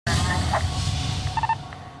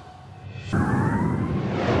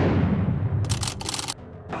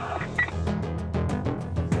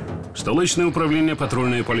Столичне управління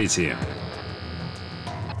патрульної поліції.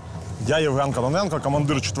 Я Євген Каноненко,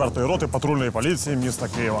 командир 4-ї роти патрульної поліції міста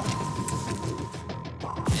Києва.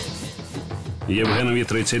 Євгенові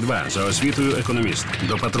 32, за освітою економіст.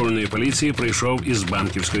 До патрульної поліції прийшов із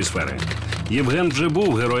банківської сфери. Євген вже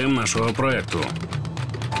був героєм нашого проєкту.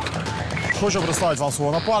 Хочу представити вам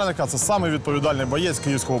свого напарника. Це самий відповідальний боєць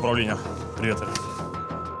Київського управління. Привіт.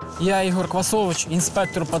 Я Ігор Квасович,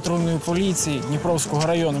 інспектор патрульної поліції Дніпровського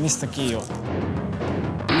району міста Києва.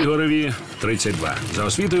 Ігорові 32, за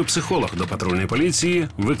освітою психолог. До патрульної поліції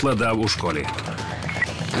викладав у школі.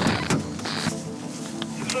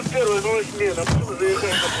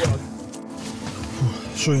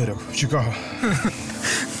 Що, Ігорюк, в Чикаго?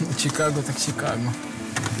 Чикаго так Чикаго.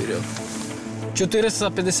 Вперед.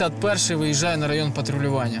 451-й виїжджає на район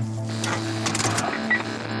патрулювання.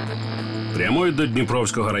 Прямують до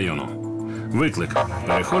Дніпровського району. Виклик.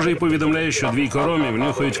 Перехожий повідомляє, що двійко ромів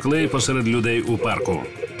нюхають клей посеред людей у парку.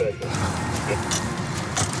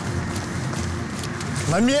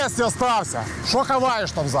 На місці остався. Що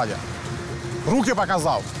ховаєш там ззаді? Руки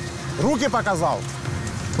показав. Руки показав.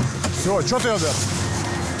 Все, що ти йдеш?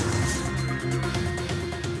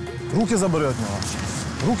 Руки забери від нього.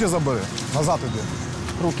 Руки забери. Назад іди.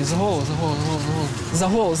 Руки за голову, за голову, за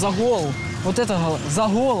голову. За голову. Вот это за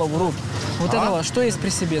голову руки. Вот это что есть при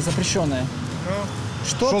себе запрещенное?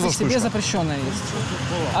 Что при себе запрещенное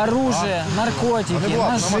есть? Оружие, наркотики,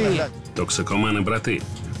 ножи. Токсикомани-брати.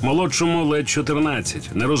 Молодшому ледь 14.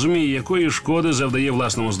 Не розуміє, якої шкоди завдає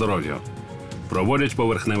власному здоров'ю. Проводять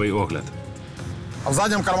поверхневий огляд. А в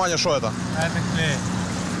заднем кармане что это? Это клей.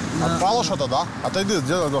 Отпало что-то, да? Отойди,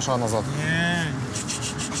 сделай 2 шага назад.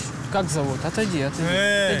 Как зовут? Отойди, отойди.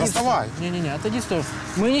 Отойди. Доставай. Не-не-не, отойди, стой.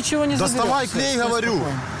 Мы ничего не заберем. Доставай Все, клей, стой говорю.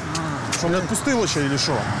 спокойно. Что, не отпустил еще или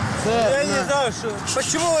что? Я не знаю, что...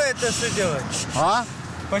 Почему вы это все делаете? А?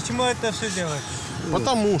 Почему это все делаете?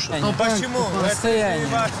 Потому что. Ну почему? Это не Расстояние.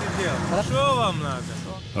 ваше дело. Что вам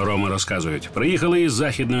надо? Роми розказують, приїхали із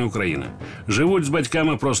Західної України. Живуть з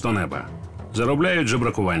батьками просто неба. Заробляють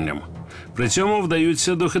жебракуванням. При цьому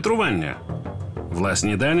вдаються до хитрування.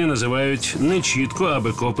 Власні дані називають нечітко,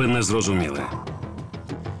 аби копи не зрозуміли.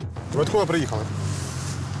 Вы откуда приехали?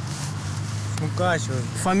 Мукачево.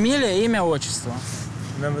 Фамилия, имя, отчество.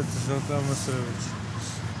 Нам это Золотан Васильевич.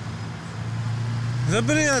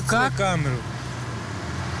 Забери отсюда Как? камеру.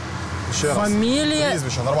 Еще раз. Фамилия,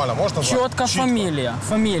 Прізвище нормально, можно назвать? четко фамилия.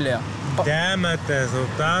 Фамилия. Демете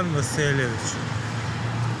Золотан Васильевич.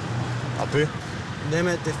 А ты?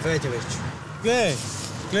 Демете Федорович. Клей,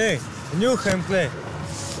 клей, нюхаем клей.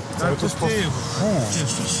 Отпусти его.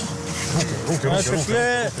 Руки, Это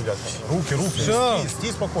клей. Руки, руки. Що? Стій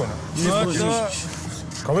спокійно. Что?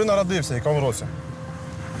 Коли народився, якому році?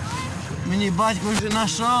 Мені батько вже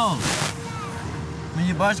знайшов.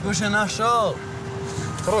 Мені батько вже знайшов.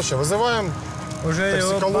 Короче, вызываем Уже его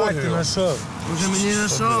токсикологию. батя нашел. Уже мені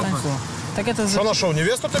знайшов. Так это Что нашел?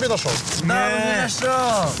 Невесту тебе нашел? Да, мені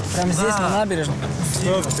знайшов. прямо здесь, на набережной.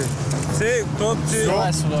 Топти. Цей топти.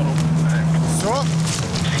 Давай сюда руку. Все?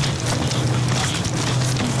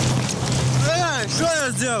 Что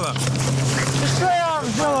я сделал? Что я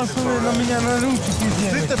сделал, что вы на меня на руки Ты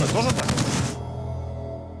делаете? тебе тоже так?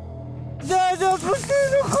 Дядя, отпусти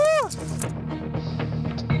руку!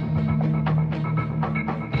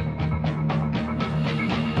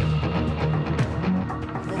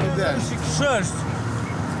 Шерсть.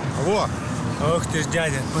 Во. Ох ты ж,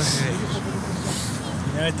 дядя, посмотри.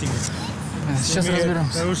 Я тебе. Сейчас Сними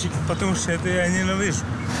разберемся. наручники, потому что это я ненавижу.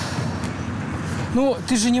 Ну,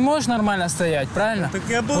 ты же не можешь нормально стоять, правильно? Так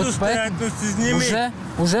я буду Вот стоять, поэтому но ты сними.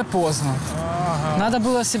 уже поздно. Надо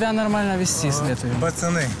было себя нормально вести с этой.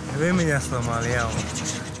 Пацаны, вы меня сломали, я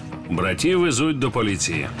вам. Братів везуть до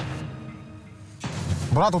поліції.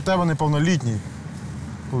 Брат у тебе неповнолітній.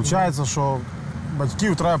 Получається, що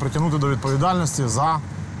батьків треба притягнути до відповідальності за...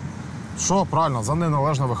 Що? Правильно, за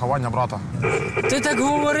неналежне виховання брата. Ти так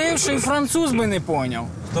говорив, що і француз би не поняв.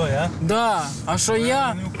 Кто я? Да, а що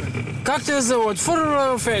я? Як тебе зовут?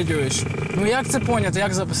 Федорович. Ну як це поняти,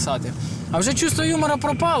 як записати? А вже чувство юмора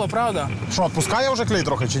пропало, правда? Що, відпускає вже клей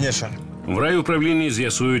трохи чи ні ще? В райуправлінні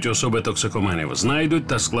з'ясують особи токсикоманів, знайдуть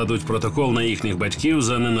та складуть протокол на їхніх батьків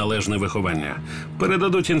за неналежне виховання.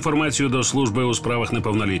 Передадуть інформацію до служби у справах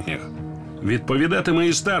неповнолітніх. Відповідатиме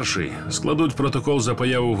і старший. Складуть протокол за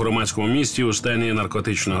появу в громадському місті у стані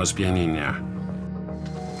наркотичного сп'яніння.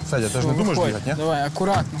 Федя, ти ж не думаєш Виходь. бігати, ні? Давай,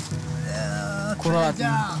 акуратно. Акуратно.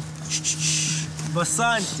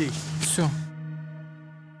 Басанти.